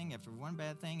bad thing after one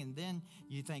bad thing. And then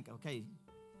you think, okay,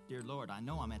 dear Lord, I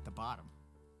know I'm at the bottom.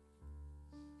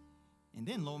 And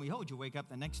then lo and behold, you wake up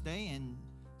the next day and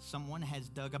someone has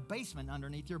dug a basement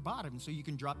underneath your bottom so you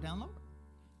can drop down lower.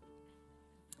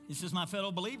 He says, my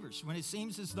fellow believers, when it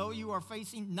seems as though you are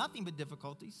facing nothing but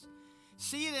difficulties,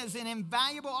 see it as an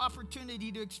invaluable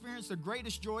opportunity to experience the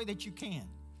greatest joy that you can.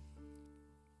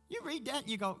 You read that and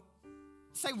you go,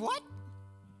 say what?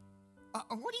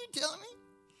 What are you telling me?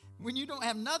 When you don't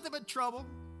have nothing but trouble,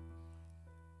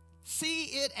 see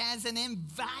it as an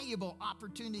invaluable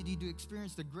opportunity to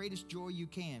experience the greatest joy you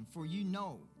can. For you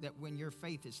know that when your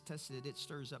faith is tested, it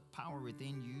stirs up power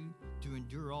within you to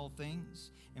endure all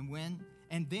things.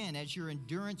 And then as your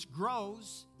endurance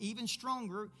grows even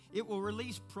stronger, it will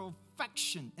release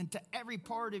perfection into every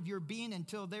part of your being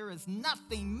until there is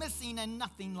nothing missing and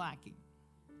nothing lacking.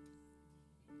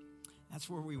 That's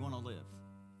where we want to live.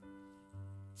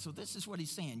 So this is what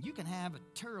he's saying. You can have a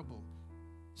terrible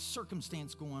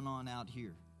circumstance going on out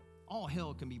here. All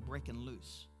hell can be breaking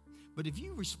loose. But if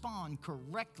you respond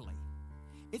correctly,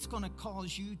 it's going to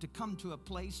cause you to come to a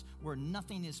place where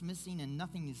nothing is missing and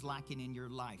nothing is lacking in your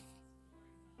life.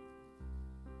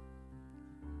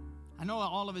 I know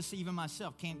all of us, even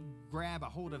myself, can't grab a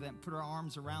hold of that and put our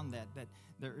arms around that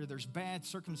there's bad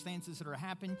circumstances that are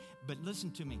happening. But listen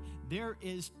to me. There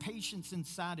is patience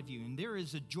inside of you, and there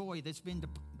is a joy that's been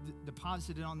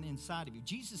deposited on the inside of you.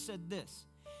 Jesus said this.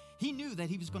 He knew that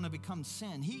he was going to become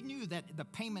sin. He knew that the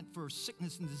payment for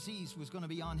sickness and disease was going to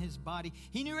be on his body.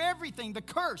 He knew everything, the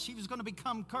curse. He was going to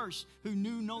become cursed. Who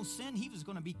knew no sin, he was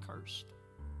going to be cursed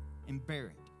and bear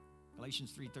it.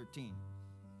 Galatians 3:13.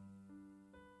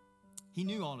 He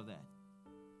knew all of that.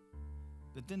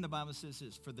 But then the Bible says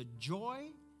this, for the joy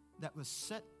that was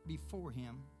set before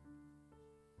him,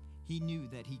 he knew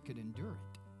that he could endure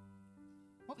it.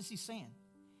 What was he saying?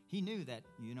 He knew that,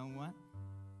 you know what?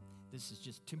 This is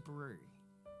just temporary.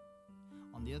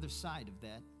 On the other side of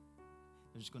that,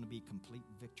 there's going to be complete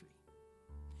victory.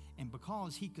 And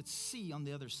because he could see on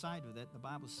the other side of that, the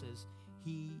Bible says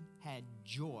he had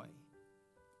joy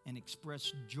and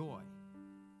expressed joy.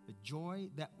 The joy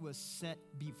that was set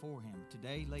before him.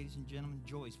 Today, ladies and gentlemen,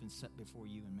 joy has been set before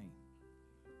you and me.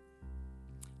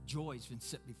 Joy has been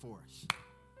set before us.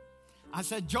 I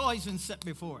said joy has been set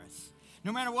before us.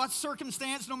 No matter what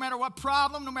circumstance, no matter what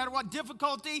problem, no matter what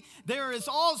difficulty, there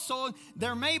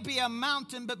may be a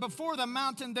mountain, but before the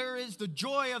mountain there is the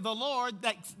joy of the Lord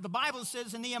that the Bible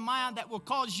says in Nehemiah that will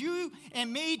cause you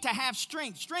and me to have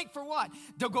strength. Strength for what?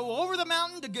 To go over the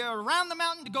mountain, to go around the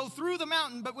mountain, to go through the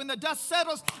mountain. But when the dust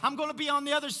settles, I'm going to be on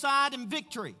the other side in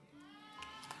victory.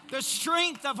 The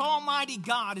strength of Almighty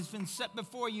God has been set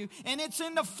before you, and it's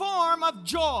in the form of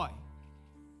joy.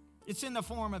 It's in the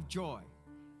form of joy.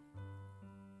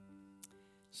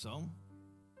 So,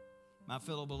 my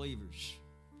fellow believers,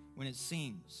 when it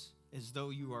seems as though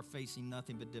you are facing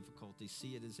nothing but difficulty,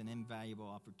 see it as an invaluable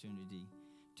opportunity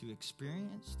to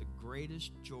experience the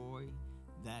greatest joy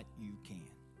that you can.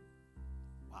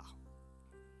 Wow.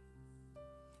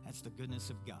 That's the goodness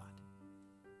of God.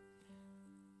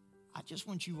 I just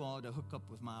want you all to hook up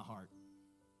with my heart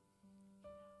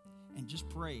and just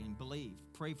pray and believe.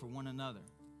 Pray for one another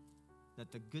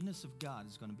that the goodness of God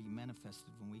is going to be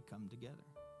manifested when we come together.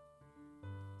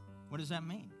 What does that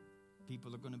mean?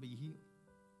 People are going to be healed.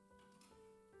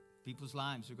 People's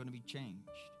lives are going to be changed.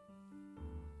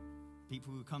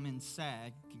 People who come in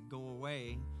sad can go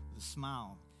away with a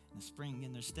smile and a spring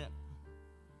in their step.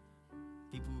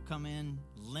 People who come in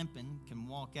limping can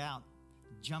walk out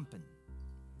jumping.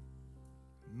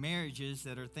 Marriages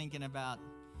that are thinking about,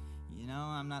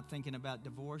 I'm not thinking about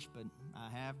divorce, but I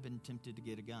have been tempted to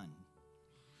get a gun.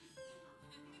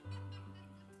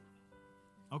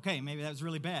 Okay, maybe that was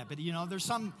really bad, but there's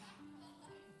some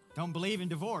don't believe in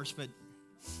divorce, but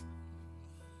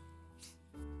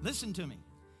listen to me.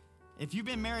 If you've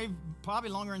been married probably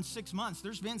longer than 6 months,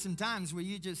 there's been some times where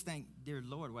you just think, dear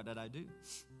Lord, what did I do?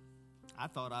 I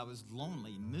thought I was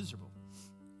lonely, miserable.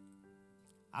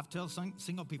 I've told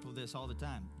single people this all the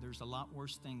time. There's a lot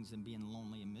worse things than being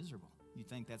lonely and miserable. You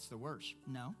think that's the worst?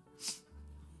 No.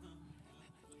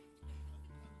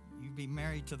 You'd be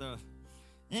married to the...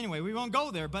 Anyway, we won't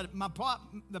go there, but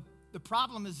the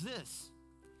problem is this.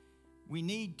 We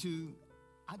need to...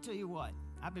 I tell you what,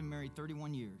 I've been married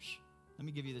 31 years. Let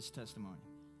me give you this testimony.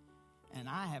 And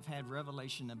I have had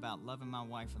revelation about loving my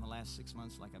wife in the last 6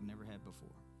 months like I've never had before.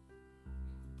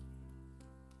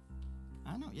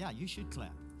 I know, yeah, you should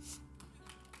clap.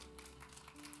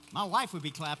 My wife would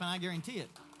be clapping, I guarantee it.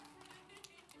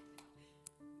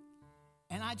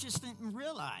 And I just didn't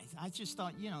realize. I just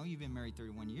thought, you've been married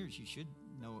 31 years. You should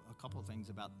know a couple things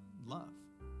about love.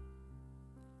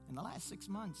 In the last 6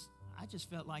 months, I just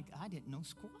felt like I didn't know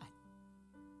squat.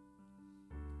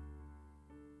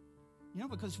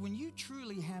 Because when you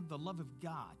truly have the love of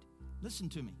God, listen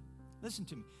to me.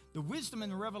 The wisdom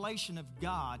and the revelation of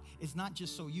God is not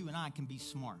just so you and I can be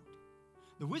smart.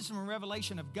 The wisdom and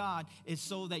revelation of God is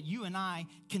so that you and I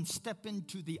can step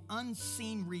into the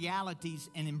unseen realities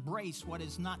and embrace what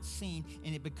is not seen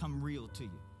and it become real to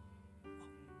you.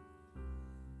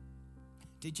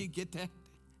 Did you get that?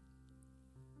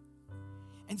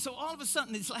 And so all of a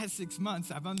sudden, these last 6 months,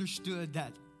 I've understood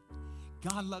that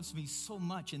God loves me so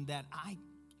much and that I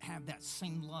have that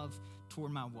same love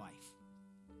toward my wife.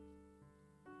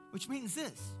 Which means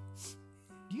this.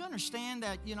 Do you understand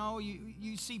that,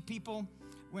 you see people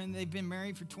when they've been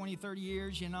married for 20, 30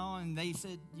 years, and they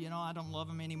said, I don't love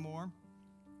them anymore.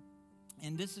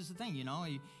 And this is the thing,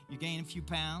 you gain a few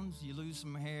pounds, you lose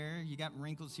some hair, you got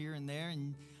wrinkles here and there,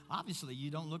 and obviously you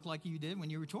don't look like you did when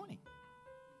you were 20.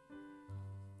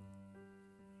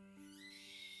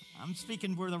 I'm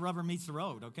speaking where the rubber meets the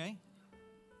road, okay?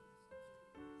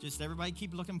 Just everybody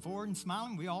keep looking forward and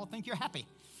smiling. We all think you're happy.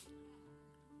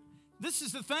 This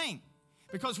is the thing.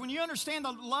 Because when you understand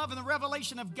the love and the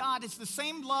revelation of God, it's the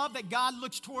same love that God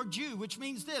looks toward you, which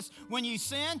means this. When you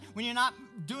sin, when you're not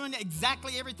doing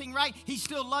exactly everything right, He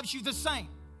still loves you the same.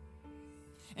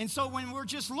 And so when we're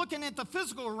just looking at the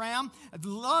physical realm,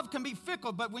 love can be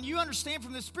fickle. But when you understand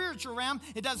from the spiritual realm,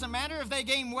 it doesn't matter if they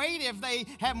gain weight, if they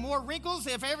have more wrinkles,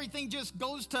 if everything just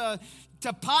goes to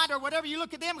pot or whatever. You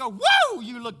look at them and go, whoa,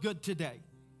 you look good today.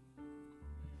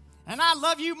 And I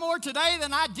love you more today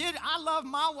than I did. I love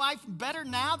my wife better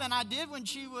now than I did when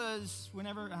she was,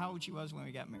 how old she was when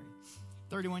we got married.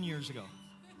 31 years ago.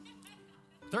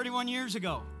 31 years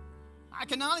ago. I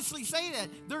can honestly say that.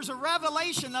 There's a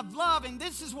revelation of love, and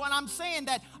this is what I'm saying,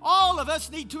 that all of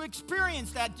us need to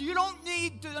experience that. You don't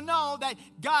need to know that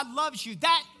God loves you.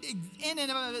 That in and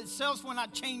of itself will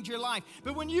not change your life.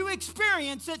 But when you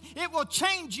experience it, it will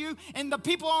change you, and the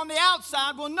people on the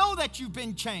outside will know that you've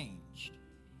been changed.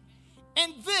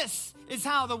 And this is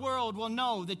how the world will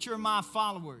know that you're my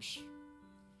followers,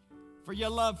 for your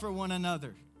love for one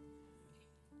another.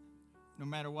 No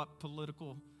matter what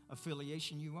political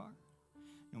affiliation you are,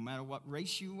 no matter what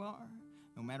race you are,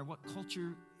 no matter what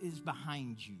culture is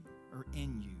behind you or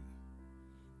in you,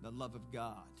 the love of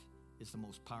God is the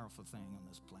most powerful thing on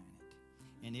this planet.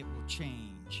 And it will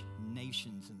change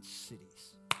nations and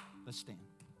cities. Let's stand.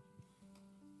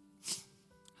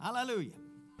 Hallelujah.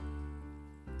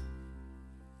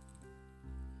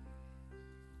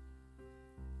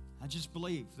 I just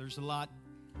believe there's a lot,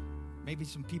 maybe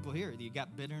some people here, that you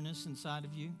got bitterness inside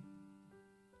of you.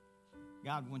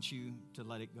 God wants you to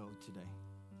let it go today.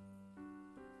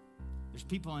 There's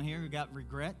people in here who got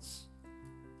regrets.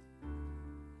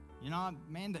 You know,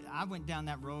 man, I went down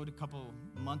that road a couple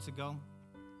months ago.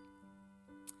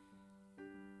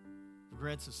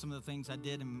 Regrets of some of the things I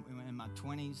did in my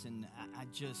 20s, and I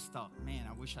just thought, man,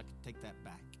 I wish I could take that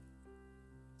back.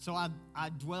 So I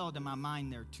dwelled in my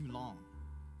mind there too long.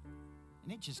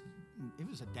 And it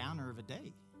was a downer of a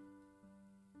day.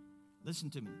 Listen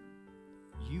to me.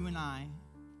 You and I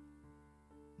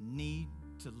need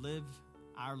to live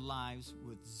our lives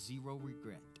with zero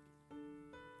regret.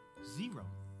 Zero.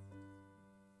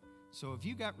 So if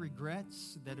you got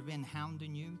regrets that have been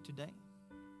hounding you today,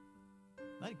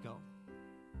 let it go.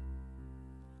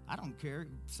 I don't care.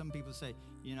 Some people say,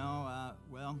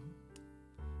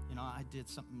 I did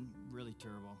something really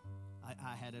terrible.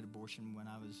 I had an abortion when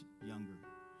I was younger.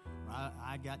 Or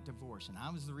I got divorced, and I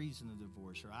was the reason of the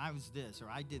divorce, or I was this, or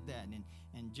I did that.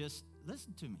 And just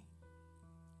listen to me.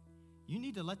 You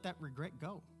need to let that regret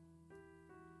go.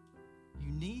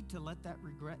 You need to let that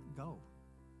regret go.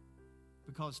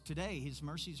 Because today, His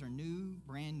mercies are new,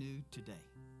 brand new today.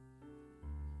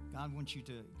 God wants you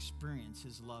to experience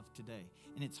His love today.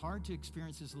 And it's hard to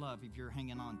experience His love if you're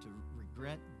hanging on to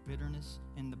regret, bitterness,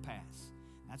 in the past.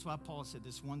 That's why Paul said,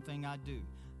 this one thing I do,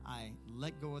 I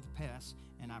let go of the past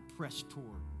and I press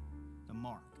toward the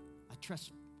mark. I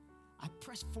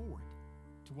press forward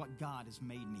to what God has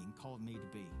made me and called me to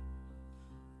be.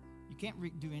 You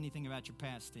can't do anything about your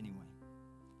past anyway.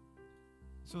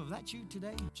 So if that's you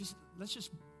today,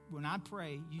 when I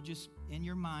pray, you just, in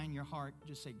your mind, your heart,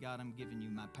 just say, God, I'm giving you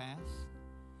my past.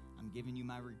 I'm giving you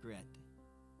my regret.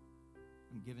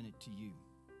 I'm giving it to you.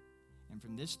 And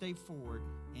from this day forward,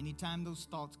 anytime those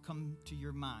thoughts come to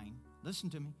your mind, listen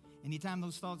to me. Anytime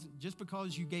those thoughts, just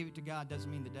because you gave it to God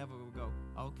doesn't mean the devil will go,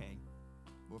 okay,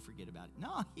 we'll forget about it.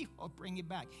 No, He will bring it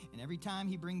back. And every time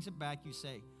He brings it back, you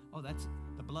say, oh, that's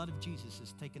the blood of Jesus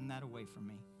has taken that away from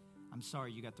me. I'm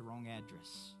sorry, you got the wrong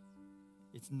address.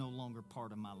 It's no longer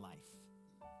part of my life.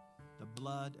 The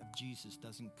blood of Jesus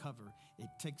doesn't cover. It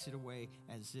takes it away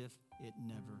as if it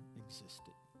never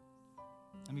existed.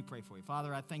 Let me pray for you.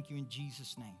 Father, I thank you in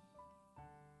Jesus' name.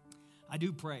 I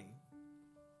do pray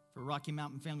for Rocky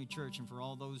Mountain Family Church and for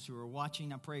all those who are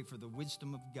watching. I pray for the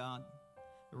wisdom of God,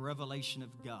 the revelation of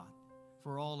God,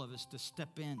 for all of us to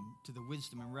step in to the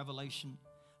wisdom and revelation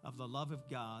of the love of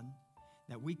God,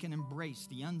 that we can embrace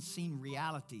the unseen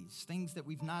realities, things that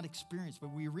we've not experienced,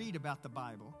 but we read about the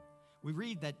Bible. We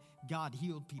read that God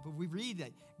healed people. We read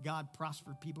that God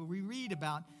prospered people. We read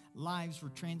about lives were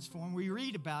transformed. We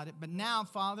read about it. But now,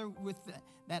 Father, with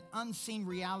that unseen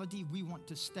reality, we want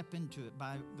to step into it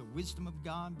by the wisdom of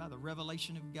God, by the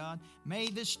revelation of God. May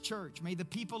this church, may the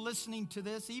people listening to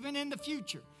this, even in the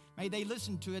future, may they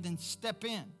listen to it and step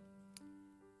in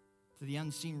to the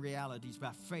unseen realities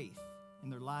by faith,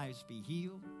 and their lives be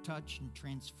healed, touched, and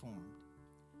transformed.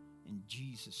 In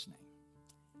Jesus'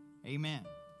 name, amen.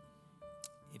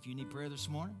 If you need prayer this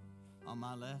morning, on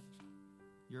my left,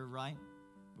 your right,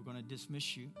 we're going to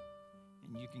dismiss you,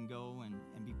 and you can go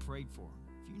and be prayed for.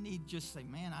 If you need, just say,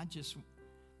 man, I just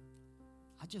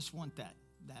want that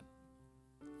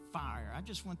fire. I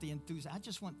just want the enthusiasm. I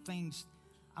just want things.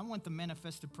 I want the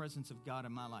manifested presence of God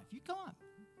in my life. You come on.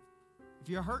 If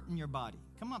you're hurting your body,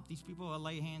 come up. These people will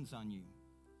lay hands on you.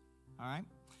 All right?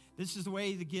 This is the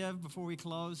way to give before we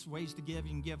close. Ways to give.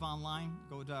 You can give online.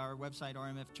 Go to our website,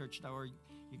 rmfchurch.org.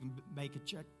 You can make a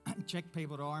check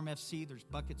payable to RMFC. There's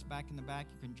buckets back in the back.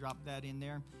 You can drop that in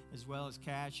there, as well as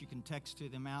cash. You can text to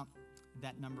the amount,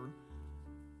 that number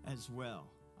as well.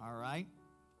 All right?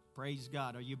 Praise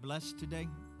God. Are you blessed today?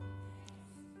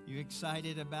 You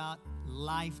excited about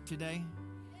life today?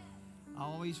 I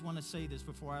always want to say this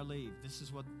before I leave. This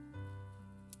is what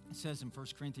It says in 1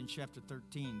 Corinthians chapter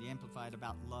 13, the Amplified,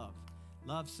 about love.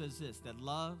 Love says this, that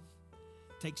love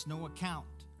takes no account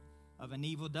of an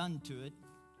evil done to it.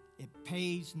 It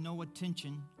pays no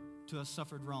attention to a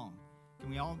suffered wrong. Can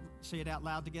we all say it out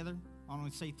loud together? I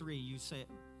only say three. You say it.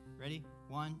 Ready?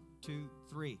 1, 2,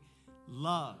 3.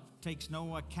 Love takes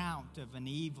no account of an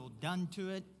evil done to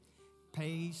it,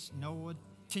 pays no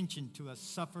attention to a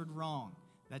suffered wrong.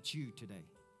 That's you today.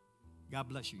 God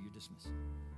bless you. You're dismissed.